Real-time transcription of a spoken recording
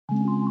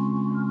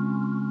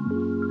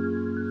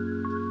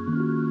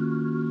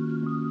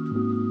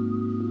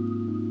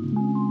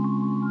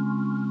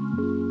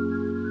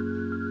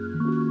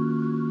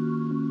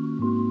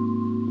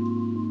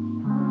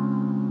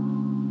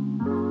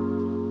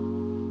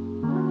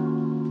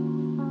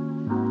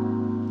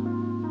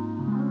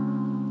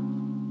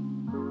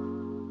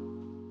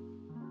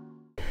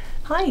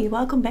Hi,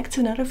 welcome back to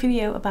another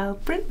video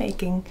about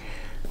printmaking.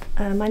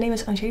 My name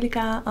is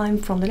Angelica, I'm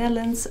from the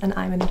Netherlands and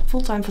I'm a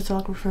full-time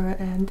photographer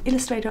and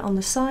illustrator on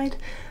the side.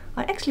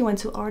 I actually went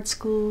to art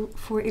school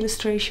for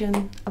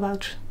illustration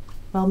about,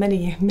 well,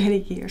 many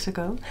years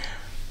ago.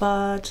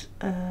 But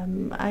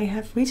I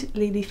have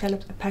recently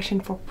developed a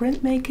passion for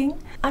printmaking.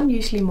 I'm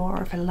usually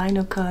more of a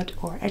lino cut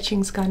or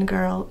etchings kind of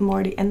girl,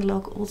 more the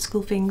analog old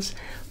school things.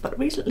 But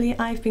recently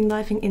I've been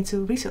diving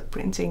into riso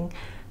printing.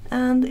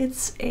 And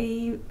it's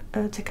a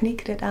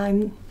technique that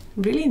I'm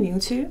really new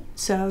to,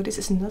 so this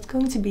is not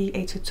going to be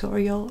a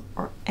tutorial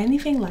or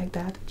anything like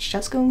that. It's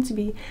just going to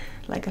be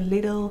like a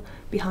little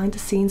behind the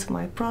scenes of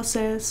my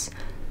process,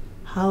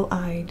 how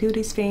I do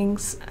these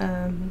things,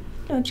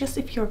 just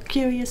if you're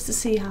curious to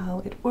see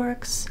how it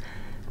works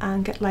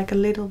and get like a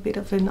little bit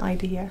of an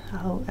idea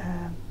how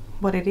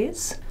what it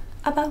is.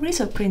 About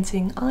riso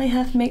printing, I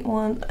have made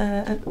one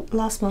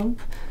last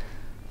month.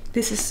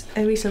 This is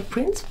a riso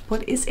print.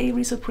 What is a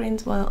riso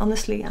print? Well,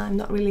 honestly, I'm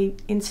not really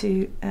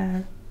into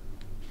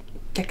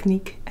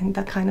technique and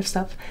that kind of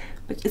stuff,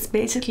 but it's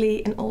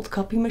basically an old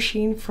copy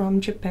machine from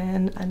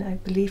Japan, and I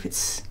believe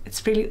it's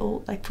really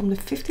old, like from the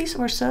 50s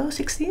or so,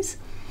 60s.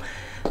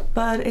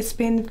 But it's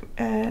been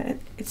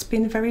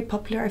very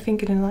popular, I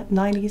think, in the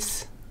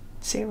 90s,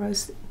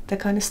 zeros, that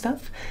kind of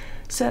stuff.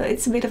 So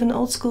it's a bit of an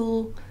old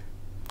school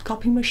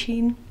copy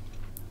machine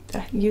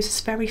that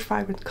uses very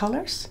vibrant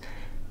colors.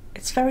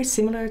 It's very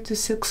similar to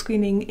silk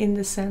screening in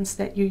the sense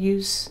that you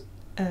use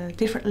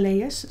different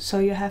layers, so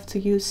you have to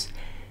use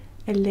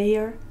a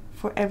layer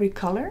for every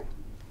color.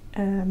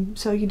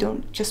 So you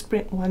don't just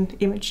print one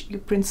image, you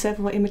print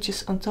several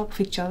images on top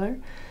of each other.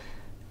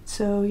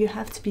 So you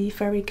have to be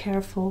very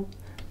careful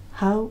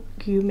how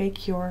you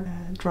make your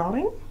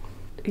drawing.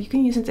 You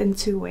can use it in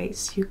two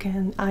ways. You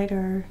can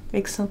either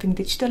make something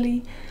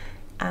digitally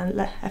and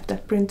have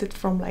that printed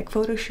from like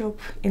Photoshop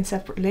in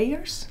separate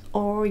layers,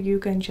 or you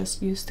can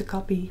just use the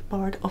copy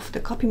part of the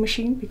copy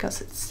machine because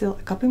it's still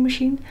a copy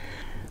machine.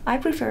 I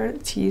prefer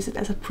to use it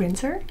as a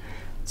printer,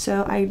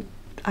 so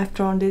I've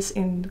drawn this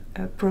in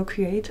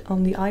Procreate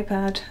on the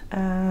iPad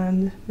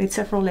and made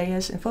several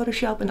layers in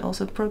Photoshop and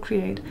also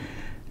Procreate,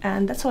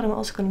 and that's what I'm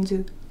also going to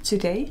do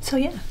today. So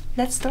yeah,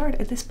 let's start.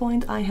 At this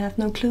point I have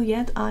no clue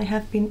yet. I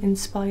have been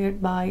inspired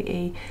by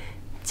a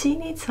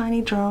teeny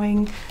tiny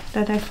drawing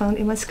that I found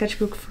in my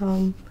sketchbook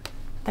from,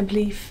 I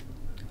believe,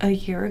 a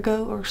year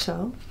ago or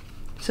so.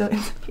 So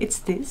it's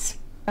this.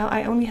 Now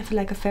I only have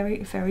like a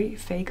very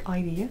vague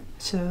idea,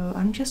 so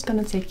I'm just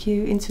gonna take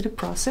you into the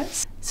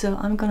process. So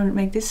I'm gonna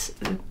make this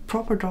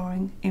proper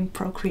drawing in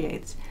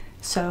Procreate.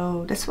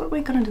 So that's what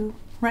we're gonna do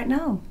right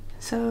now.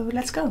 So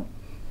let's go.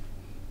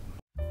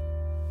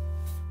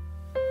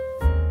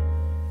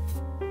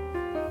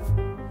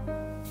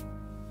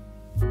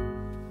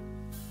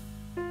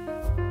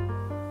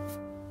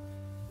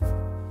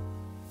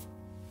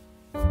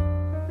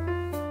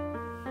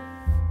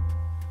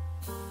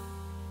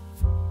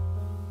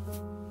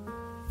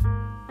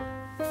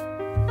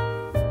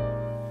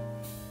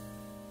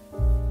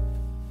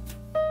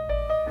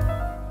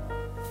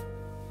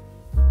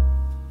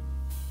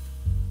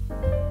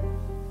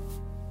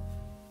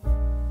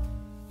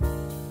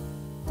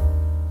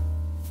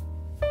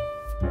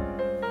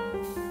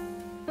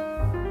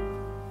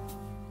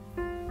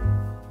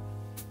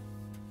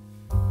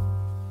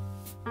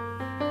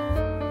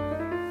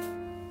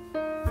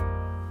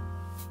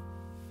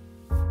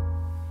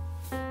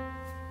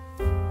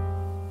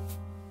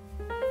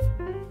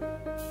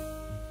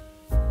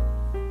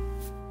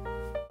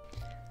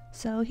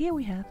 So here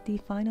we have the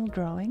final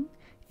drawing,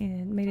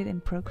 and made it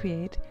in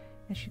Procreate.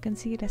 As you can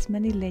see, it has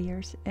many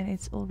layers and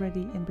it's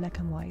already in black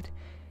and white.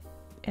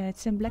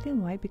 It's in black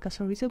and white because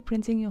for riso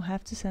printing you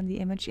have to send the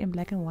image in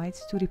black and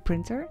white to the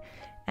printer,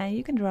 and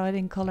you can draw it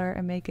in color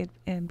and make it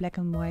in black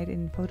and white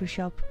in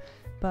Photoshop,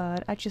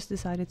 but I just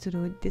decided to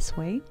do it this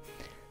way.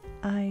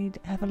 I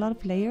have a lot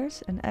of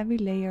layers and every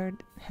layer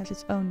has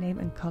its own name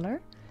and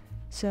color.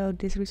 So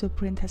this riso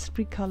print has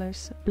three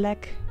colors: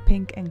 black,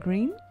 pink and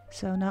green.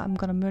 So now I'm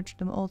gonna merge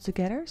them all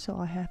together, so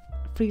I have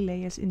three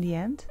layers in the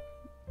end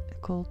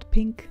called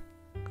pink,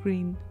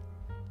 green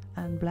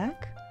and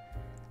black.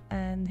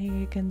 And here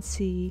you can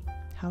see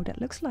how that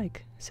looks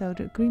like. So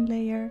the green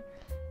layer,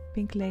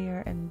 pink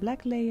layer and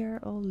black layer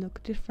all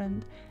look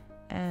different,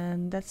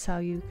 and that's how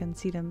you can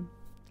see them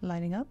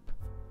lining up,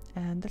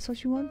 and that's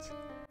what you want.